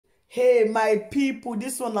Hey, my people,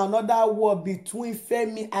 this one another war between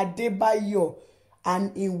Femi Adebayo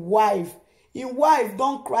and him wife. Him wife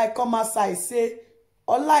don't cry, come outside, say,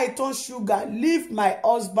 Olaitan sugar, leave my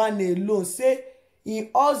husband alone. Say,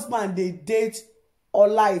 him husband, they date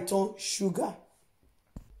Olaitan sugar.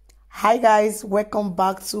 Hi guys, welcome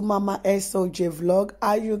back to Mama SOJ vlog.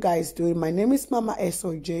 How you guys doing? My name is Mama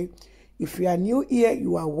SOJ. If you are new here,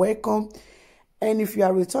 you are welcome. And if you are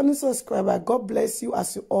a returning subscriber, God bless you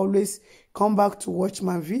as you always come back to watch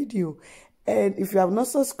my video. And if you have not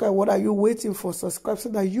subscribed, what are you waiting for? Subscribe so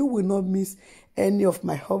that you will not miss any of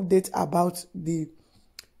my updates about the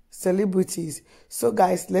celebrities. So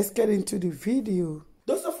guys, let's get into the video.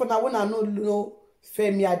 Those of you now when I know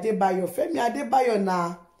Femi Adebayo. Femi Adebayo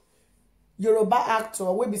na Yoruba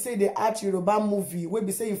actor. We be say they act Yoruba movie. We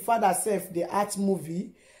be say his father self they act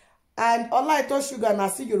movie. And Olaitan sugar na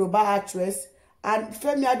see Yoruba actress. And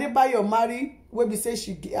Femi Adebayo marry, we be say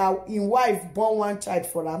she in wife born one child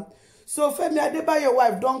for them. So Femi Adebayo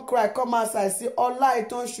wife don't cry, come outside, say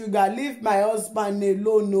Olaitan sugar, leave my husband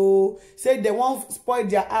alone. No, say they won't spoil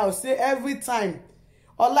their house. Say every time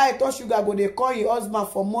Olaitan sugar go they call your husband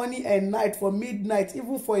for morning and night, for midnight,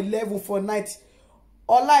 even for 11 for night.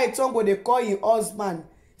 Olaitan go they call your husband.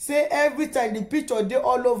 Say every time the picture they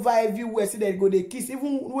all over everywhere. See they go they kiss.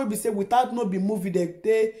 Even when we say without no be movie,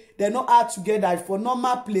 they not act together. For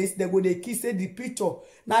normal place, they go they kiss. Say the picture.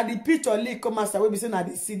 Now the picture leak come as we be say now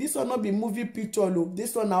they see. This one not be movie picture look.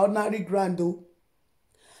 This one na ordinary grand though.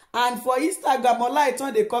 And for Instagram,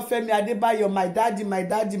 Olaitan they call Femi Adebayo my daddy, my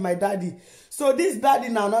daddy, my daddy. So this daddy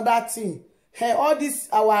now another thing. Hey, all this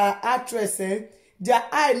our actress, their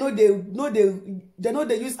eye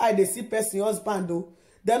they use eye they see person husband though.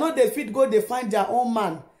 They know they fit go, they find their own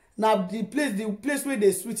man. Now the place where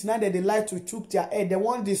they switch, now that they like to choke their head. They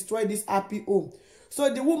want to destroy this happy home.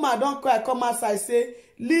 So the woman don't cry, come outside, say,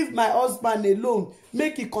 leave my husband alone.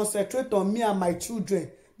 Make he concentrate on me and my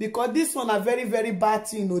children. Because this one a very, very bad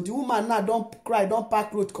thing. No, the woman now don't cry, don't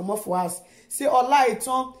pack road, come off for us. Say,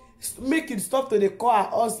 Olaitan, make it stop to the call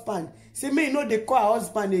her husband. Say, may you know they call her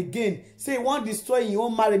husband again. Say, you want destroy your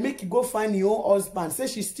own marriage. Make you go find your own husband. Say,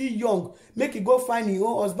 she's still young. Make you go find your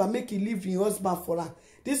own husband. Make you leave your husband for her.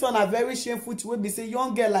 This one a very shameful to be say,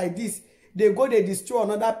 young girl like this, they go, they destroy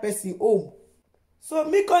another person home. So,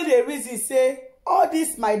 me call the reason, say, all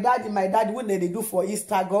this, my daddy, what they do for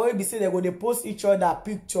Instagram, we say they go, they post each other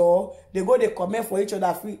picture. They go, they comment for each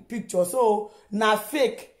other picture. So, na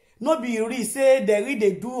fake. No be real. Say, they really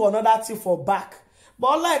they do another thing for back.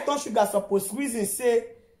 But Olaitan sugar suppose reason say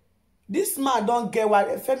this man don't get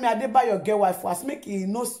wife. Femi Adebayo get wife for us. Make he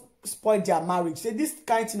no spoil their marriage. Say this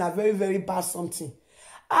kind of thing are very, very bad something.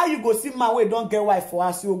 How you go see man wey don't get wife for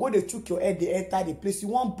us? You go they chook your head, they enter the place. You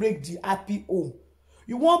won't break the happy home.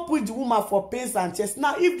 You won't put the woman for pains and chest.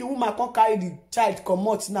 Now, if the woman can't carry the child come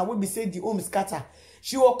out, now we be say the home is scatter.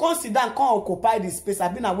 She will consider and come occupy the space.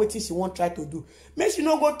 I've been waiting she won't try to do. Make she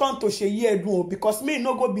no go turn to Sheyi Edun because me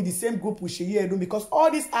no go be the same group with Sheyi Edun because all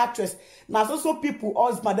these actresses now also people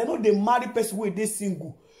husband they know they marry person where they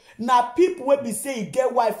single. Now people will be saying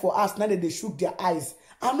get wife for us now that they shook their eyes.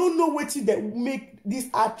 I don't know what they make this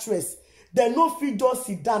actress. They no fit just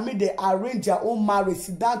sit down, make they arrange their own marriage,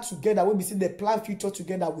 sit down together. We be say they plan future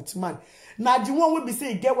together with man. Now the one will be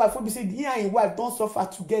say get wife, will be say he and his wife don't suffer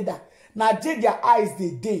together. Now their eyes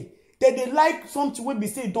they like something will be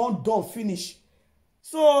say don't finish.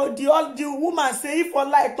 So the woman say if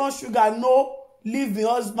Olaitan sugar no leave the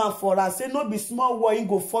husband for her, say no be small boy he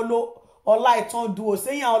go follow Olaitan duo.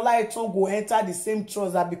 Say yeah Olaitan go enter the same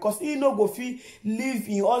trouser because he no go fit leave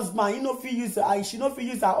his husband. He no fit use she no fit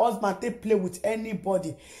use her husband to play with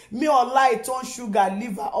anybody. Me Olaitan sugar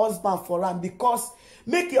leave her husband for her because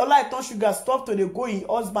make Olaitan sugar stop to they go in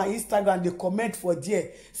husband Instagram, they comment for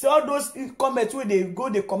there. So all those comments where they go,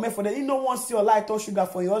 they comment for them. You no want see Olaitan sugar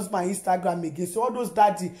for your husband Instagram again. So all those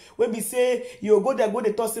daddy when be say you go there, go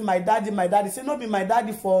they talk say my daddy. Say no be my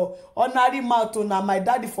daddy for ordinary mouth now my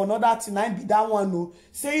daddy for another thing. I be that one no.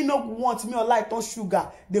 Say you no want me Olaitan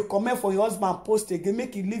sugar. They comment for your husband post again.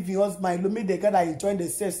 Make you leave your husband. Make they gather enjoy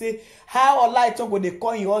themselves. Say how Olaitan go they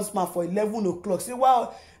call your husband for 11 o'clock. Say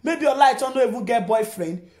well. Maybe Olaitan don't even get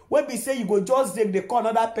boyfriend. When be say you go just they call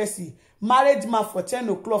another person. Married man for 10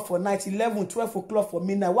 o'clock for night, 11, 12 o'clock for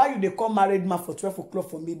midnight. Why you they call married man for 12 o'clock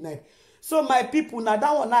for midnight? So my people, now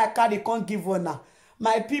that one I carry can't give one now.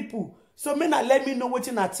 My people. So let me know what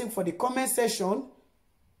you think for the comment section.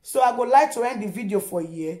 So I would like to end the video for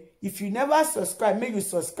here. If you never subscribe, make you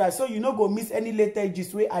subscribe. So you no go miss any latest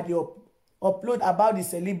gist way at the upload about the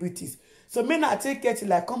celebrities. So I take care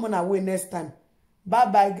till I come on our way next time. Bye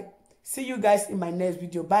bye. See you guys in my next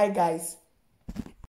video. Bye guys.